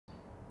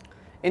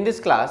In this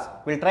class,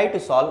 we will try to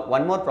solve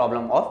one more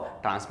problem of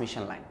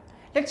transmission line.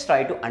 Let's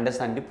try to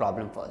understand the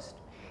problem first.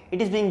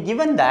 It is being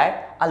given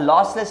that a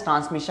lossless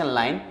transmission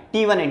line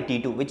T1 and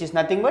T2, which is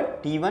nothing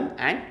but T1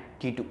 and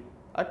T2,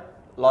 a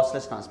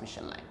lossless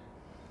transmission line.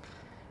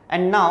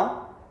 And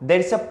now there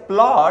is a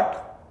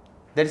plot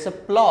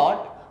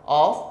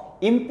of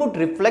input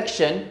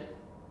reflection,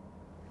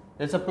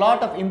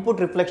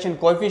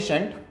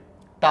 coefficient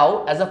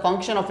tau as a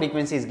function of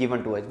frequency is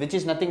given to us, which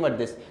is nothing but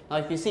this. Now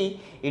if you see,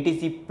 it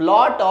is the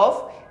plot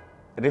of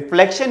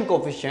reflection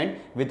coefficient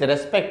with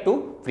respect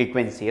to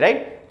frequency,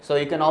 right? So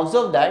you can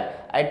observe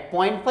that at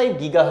 0.5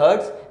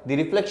 gigahertz the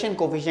reflection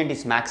coefficient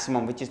is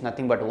maximum, which is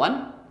nothing but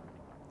 1.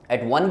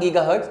 At 1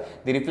 gigahertz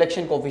the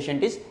reflection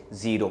coefficient is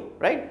 0,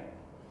 right?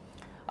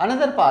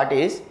 Another part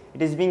is,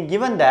 it is being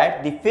given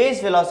that the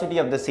phase velocity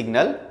of the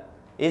signal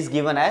is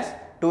given as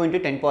 2 into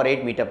 10 power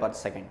 8 meter per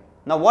second.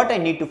 Now what I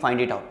need to find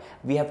it out?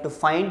 We have to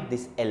find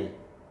this L.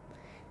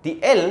 The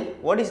L,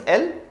 what is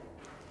L?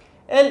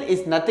 L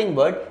is nothing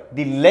but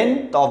the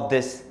length of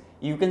this.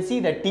 You can see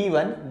that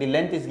T1, the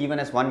length is given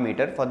as 1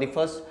 meter for the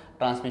first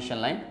transmission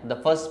line, the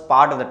first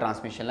part of the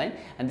transmission line,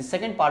 and the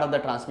second part of the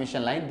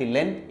transmission line, the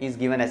length is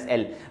given as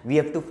L. We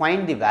have to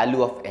find the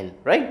value of L,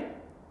 right?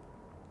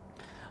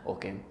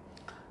 Okay.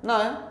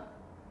 Now,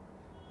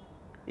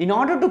 in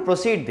order to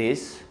proceed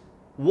this,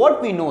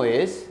 what we know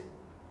is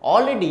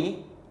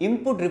already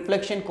input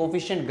reflection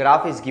coefficient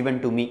graph is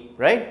given to me,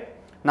 right?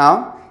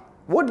 Now,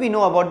 what we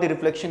know about the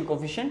reflection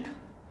coefficient?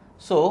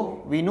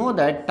 So, we know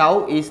that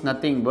tau is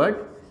nothing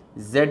but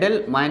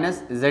ZL minus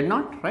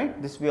Z0, right?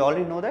 This we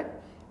already know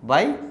that,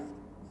 by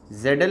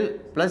ZL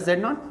plus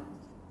Z0.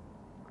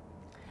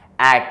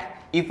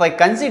 If I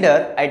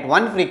consider at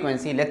one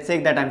frequency, let's say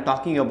that I am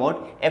talking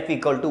about f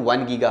equal to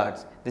 1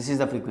 gigahertz, this is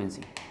the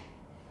frequency.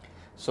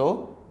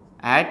 So,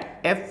 at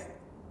f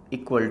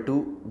equal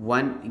to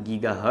 1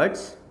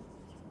 gigahertz,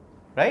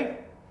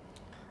 right?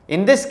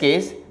 In this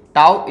case,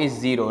 tau is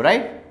 0,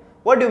 right?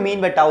 What do you mean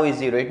by tau is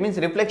 0? It means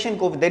reflection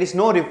coefficient, there is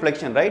no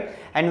reflection, right?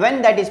 And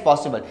when that is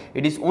possible?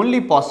 It is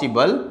only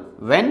possible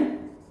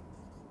when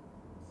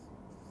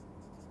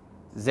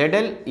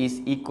ZL is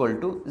equal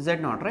to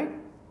Z0, right?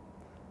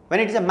 When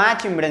it is a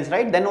match impedance,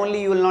 right, then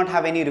only you will not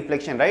have any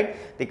reflection, right?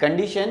 The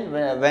condition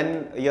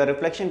when your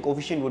reflection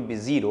coefficient would be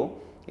 0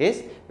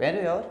 is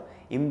when your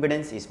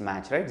impedance is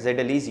matched, right?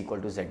 ZL is equal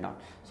to Z0.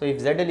 So, if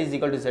ZL is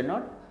equal to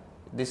Z0,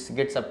 this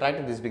gets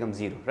subtracted, this becomes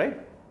 0, right?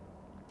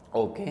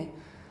 Okay.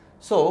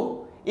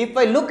 So, if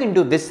I look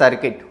into this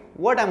circuit,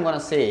 what I am going to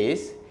say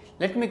is,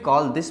 let me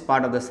call this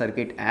part of the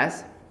circuit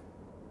as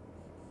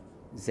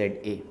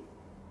ZA.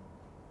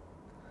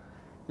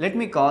 Let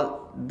me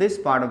call this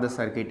part of the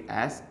circuit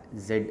as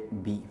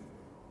ZB,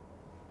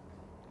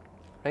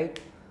 right?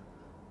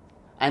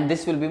 And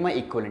this will be my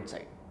equivalent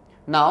side.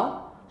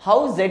 Now,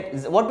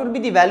 what will be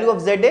the value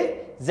of ZA?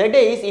 ZA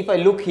is, if I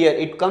look here,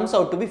 it comes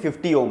out to be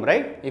 50 ohm,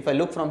 right? If I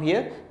look from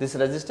here, this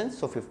resistance,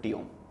 so 50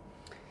 ohm.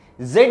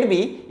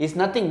 ZB is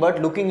nothing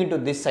but looking into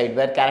this side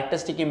where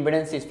characteristic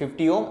impedance is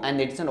 50 ohm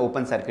and it is an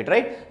open circuit,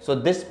 right? So,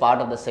 this part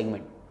of the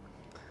segment.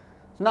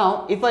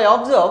 Now, if I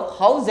observe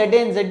how ZA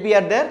and ZB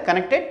are there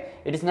connected,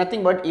 it is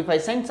nothing but if I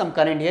send some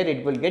current here,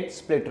 it will get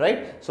split,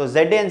 right? So,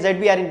 ZA and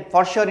ZB are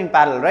for sure in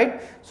parallel,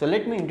 right? So,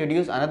 let me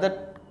introduce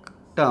another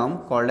term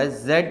called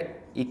as Z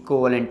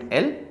equivalent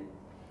L,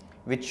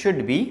 which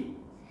should be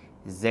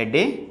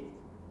ZA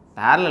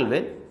parallel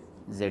with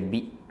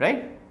ZB,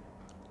 right?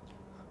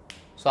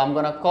 So, I am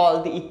going to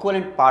call the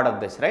equivalent part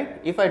of this,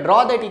 right? If I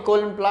draw that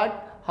equivalent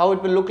plot, how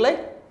it will look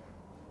like?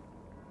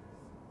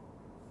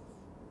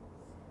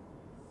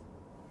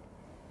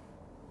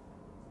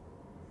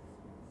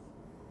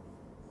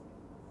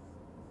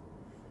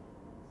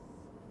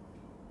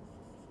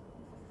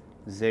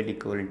 Z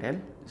equivalent L,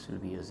 this will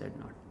be your Z0,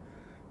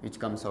 which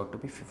comes out to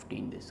be 50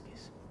 in this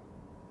case,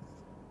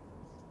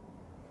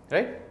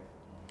 right?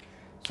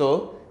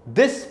 So,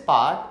 this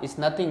part is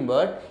nothing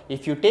but,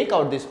 if you take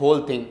out this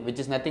whole thing, which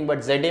is nothing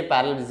but ZA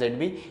parallel with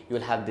ZB, you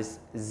will have this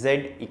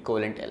Z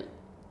equivalent L.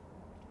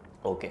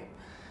 Okay.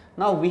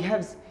 Now, we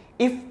have,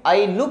 if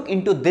I look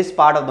into this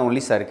part of the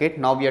only circuit,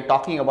 now we are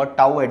talking about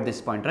tau at this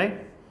point,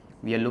 right?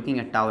 We are looking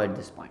at tau at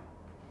this point.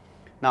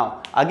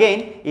 Now,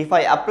 again, if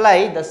I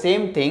apply the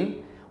same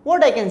thing,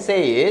 what I can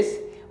say is,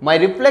 my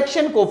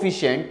reflection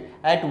coefficient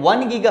at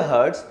 1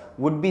 gigahertz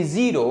would be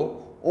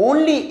 0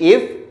 only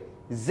if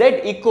Z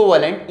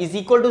equivalent is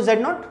equal to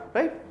Z0,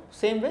 right?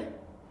 Same way.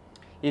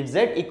 If Z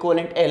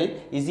equivalent L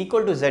is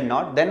equal to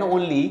Z0, then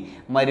only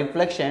my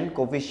reflection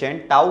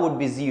coefficient tau would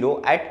be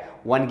 0 at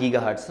 1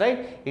 gigahertz,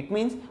 right? It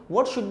means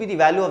what should be the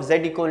value of Z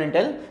equivalent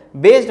L?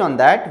 Based on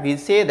that, we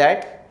say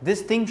that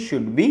this thing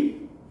should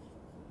be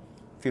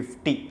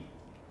 50,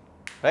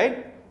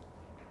 right?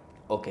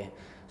 Okay.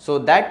 So,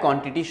 that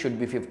quantity should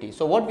be 50.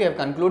 So, what we have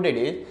concluded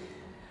is,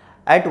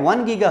 at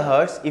 1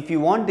 gigahertz, if you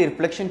want the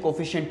reflection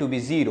coefficient to be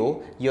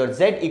 0, your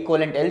Z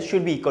equivalent L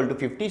should be equal to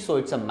 50. So,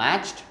 it is a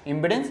matched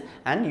impedance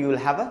and you will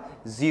have a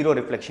 0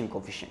 reflection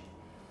coefficient.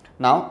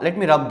 Now, let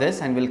me rub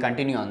this and we will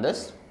continue on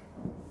this.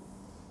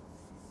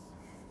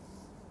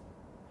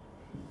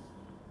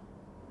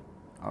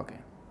 Okay.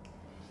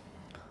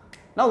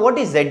 Now what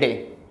is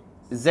ZA?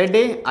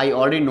 ZA, I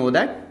already know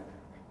that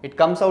it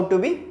comes out to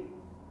be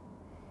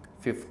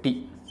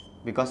 50,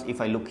 because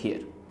if I look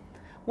here,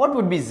 what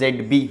would be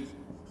ZB?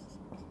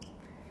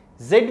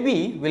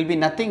 ZB will be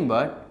nothing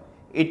but,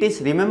 it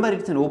is, remember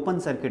it's an open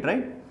circuit,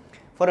 right?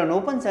 For an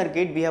open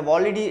circuit, we have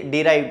already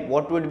derived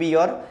what would be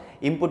your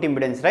input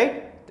impedance,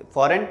 right?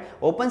 For an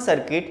open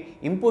circuit,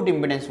 input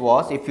impedance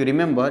was, if you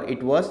remember,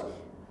 it was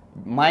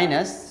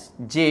minus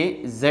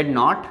j z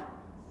naught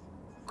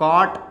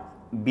cot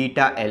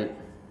beta L.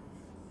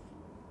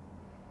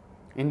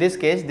 In this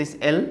case, this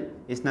L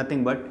is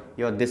nothing but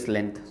your this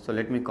length. So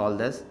let me call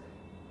this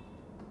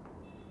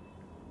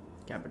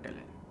capital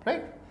L,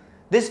 right?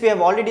 This we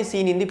have already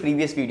seen in the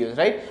previous videos,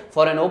 right?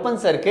 For an open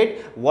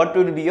circuit, what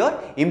would be your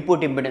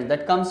input impedance?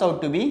 That comes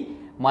out to be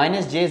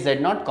minus j z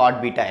naught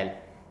cot beta L.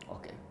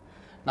 Okay.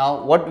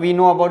 Now what we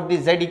know about the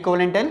Z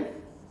equivalent L?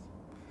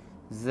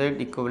 Z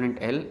equivalent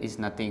L is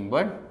nothing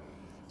but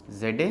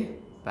ZA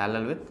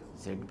parallel with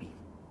ZB.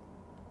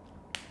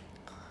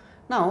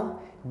 Now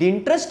the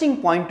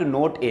interesting point to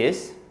note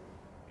is,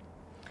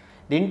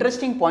 here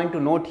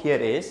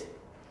is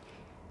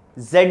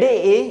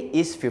ZAA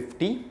is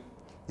 50,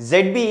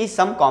 ZB is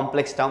some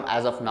complex term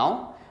as of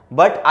now,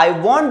 but I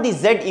want the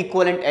Z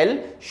equivalent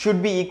L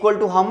should be equal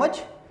to how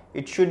much?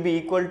 It should be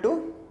equal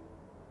to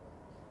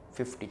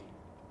 50.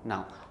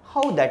 Now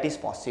how that is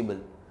possible?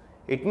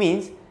 It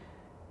means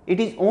it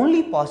is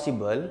only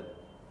possible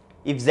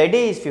if ZA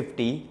is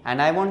 50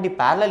 and I want the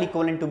parallel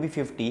equivalent to be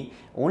 50,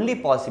 only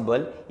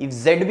possible if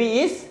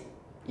ZB is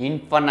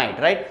infinite,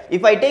 right?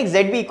 If I take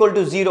ZB equal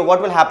to 0,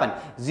 what will happen?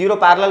 0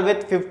 parallel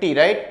with 50,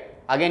 right?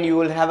 Again you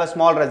will have a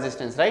small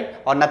resistance, right?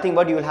 Or nothing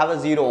but you will have a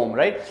 0 ohm,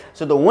 right?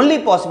 So the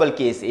only possible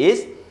case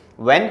is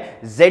when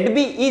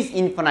ZB is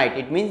infinite.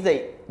 It means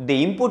the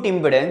input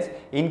impedance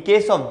in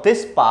case of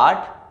this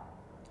part,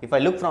 if I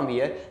look from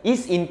here,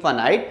 is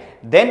infinite,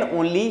 then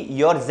only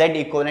your Z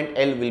equivalent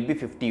L will be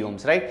 50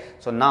 ohms, right?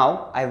 So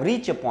now I have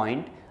reached a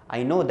point,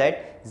 I know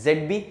that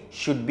ZB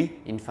should be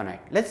infinite.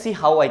 Let's see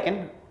how I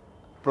can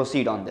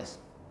proceed on this.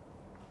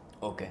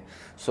 Okay.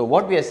 So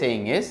what we are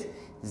saying is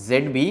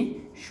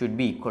ZB should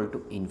be equal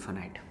to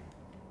infinite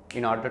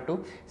in order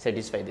to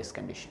satisfy this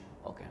condition.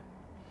 Okay.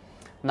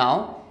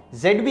 Now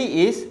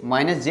ZB is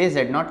minus j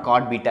z naught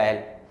cot beta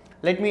L.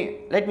 Let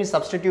me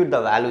substitute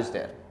the values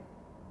there.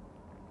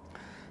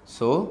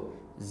 So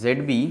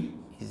ZB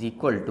is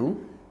equal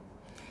to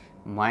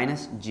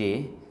minus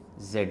j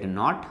z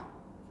naught,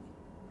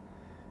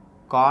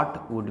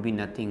 cot would be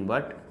nothing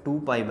but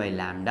 2 pi by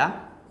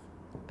lambda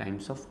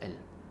times of L.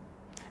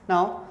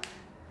 Now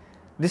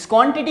this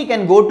quantity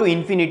can go to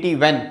infinity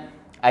when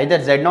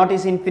either z naught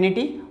is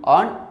infinity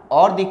or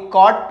the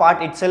cot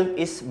part itself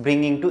is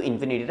bringing to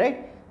infinity,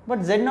 right?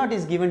 But z naught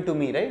is given to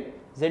me, right?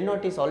 Z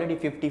naught is already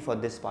 50 for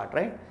this part,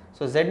 right?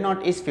 So z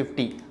naught is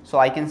 50. So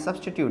I can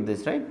substitute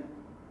this, right?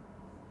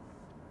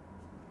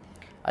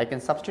 I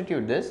can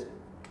substitute this.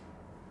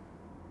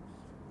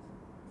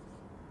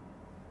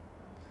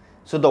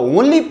 So the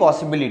only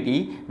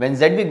possibility when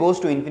ZB goes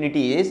to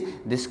infinity is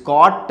this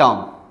cot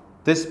term,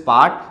 this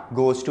part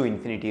goes to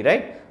infinity,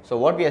 right? So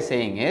what we are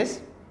saying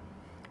is,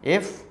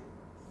 if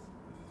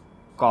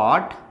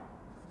cot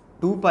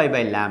 2 pi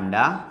by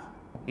lambda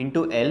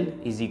into L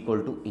is equal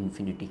to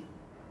infinity,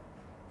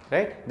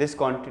 right?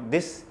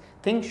 This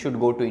thing should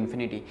go to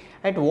infinity.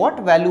 At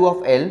what value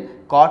of L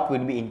cot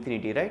will be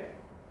infinity, right?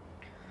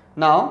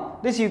 Now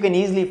this you can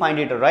easily find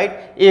it,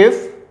 right?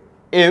 If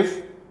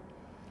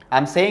I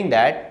am saying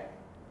that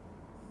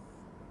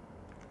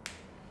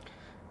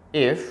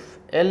if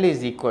L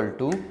is equal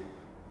to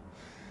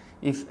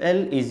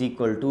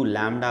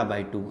lambda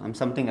by 2, I am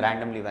something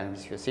randomly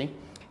values, you see,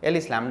 L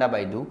is lambda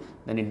by 2,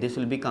 then this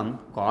will become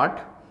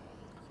cot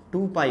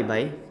 2 pi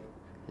by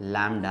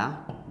lambda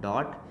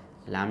dot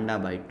lambda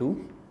by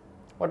 2.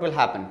 What will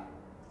happen?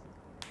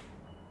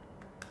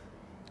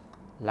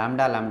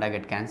 Lambda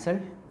get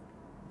cancelled.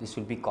 This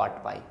will be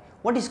cot pi.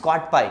 What is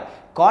cot pi?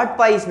 Cot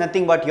pi is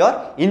nothing but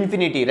your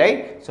infinity,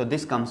 right? So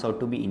this comes out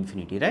to be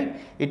infinity,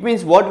 right? It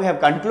means what we have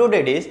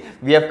concluded is,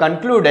 we have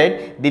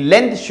concluded the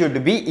length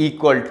should be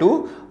equal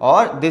to,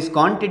 or this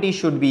quantity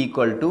should be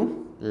equal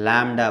to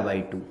lambda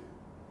by 2,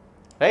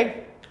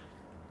 right?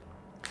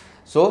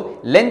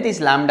 So length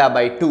is lambda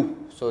by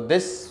 2. So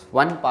this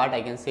one part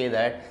I can say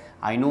that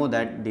I know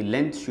that the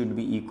length should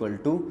be equal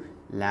to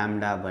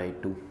lambda by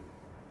 2.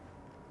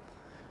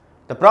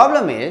 The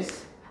problem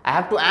is I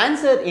have to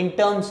answer in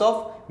terms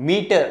of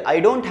meter.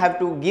 I don't have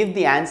to give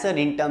the answer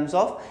in terms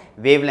of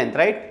wavelength,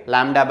 right?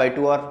 Lambda by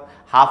 2 or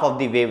half of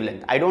the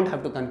wavelength. I don't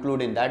have to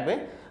conclude in that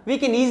way. We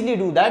can easily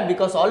do that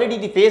because already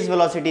the phase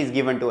velocity is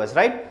given to us,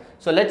 right?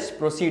 So let's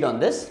proceed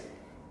on this.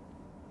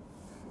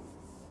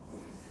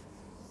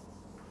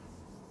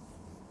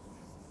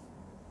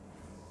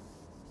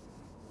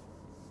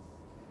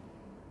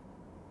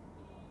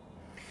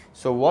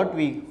 So what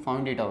we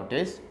found it out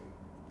is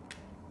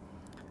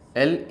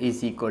L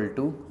is equal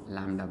to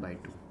lambda by 2,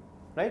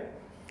 right?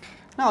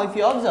 Now if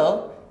you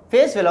observe,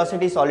 phase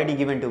velocity is already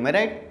given to me,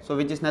 right? So,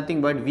 which is nothing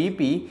but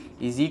Vp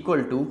is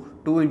equal to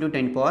 2 into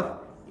 10 power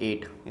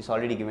 8 is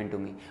already given to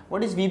me.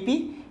 What is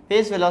Vp?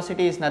 Phase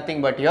velocity is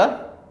nothing but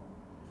your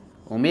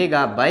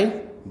omega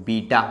by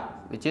beta,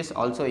 which is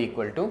also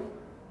equal to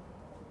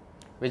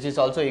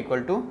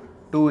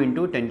 2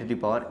 into 10 to the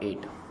power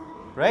 8,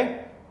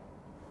 right?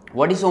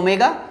 What is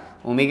omega?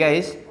 Omega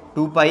is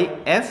 2 pi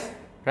f,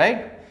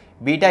 right?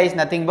 Beta is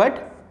nothing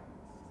but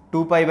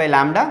 2 pi by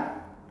lambda.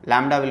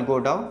 Lambda will go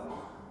down.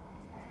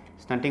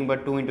 It's nothing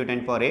but 2 into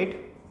 10 power 8,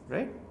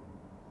 right?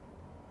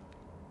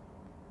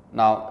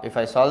 Now, if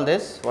I solve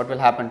this, what will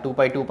happen? 2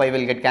 pi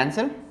will get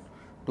cancelled.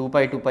 2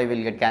 pi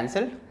will get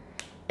cancelled.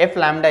 F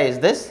lambda is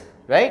this,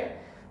 right?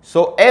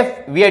 So,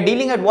 f, we are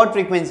dealing at what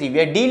frequency?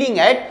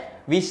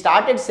 We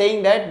started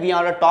saying that we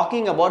are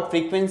talking about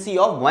frequency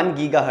of 1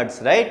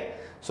 gigahertz, right?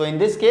 So, in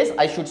this case,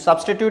 I should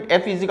substitute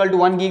f is equal to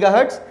 1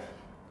 gigahertz.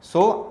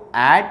 So,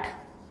 at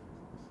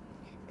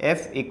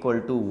f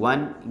equal to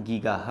 1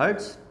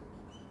 gigahertz,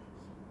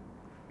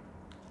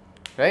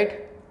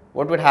 right,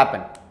 what would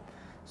happen?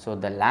 So,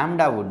 the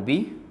lambda would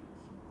be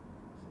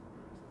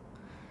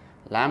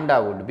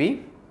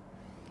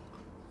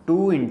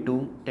 2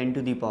 into 10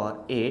 to the power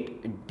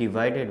 8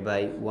 divided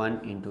by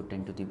 1 into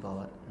 10 to the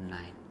power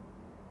 9.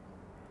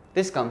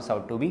 This comes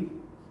out to be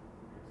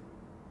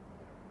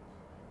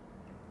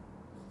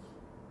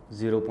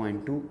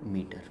 0.2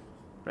 meter,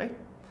 right?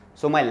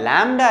 So, my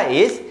lambda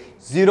is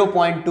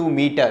 0.2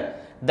 meter.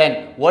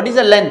 Then what is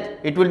the length?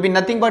 It will be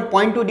nothing but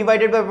 0.2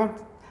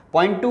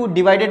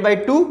 divided by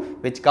 2,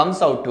 which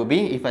comes out to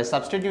be, if I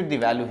substitute the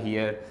value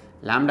here,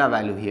 lambda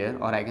value here,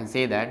 or I can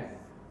say that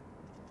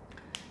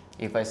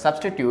if I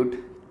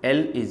substitute L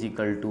is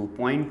equal to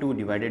 0.2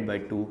 divided by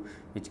 2,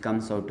 which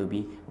comes out to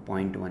be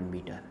 0.1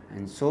 meter.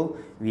 And so,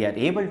 we are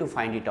able to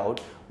find it out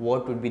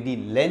what would be the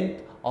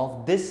length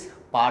of this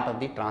part of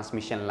the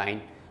transmission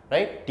line,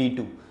 right,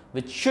 T2,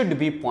 which should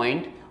be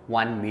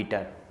 0.1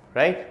 meter,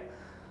 right.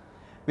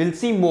 We will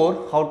see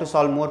more how to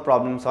solve more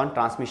problems on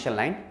transmission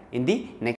line in the next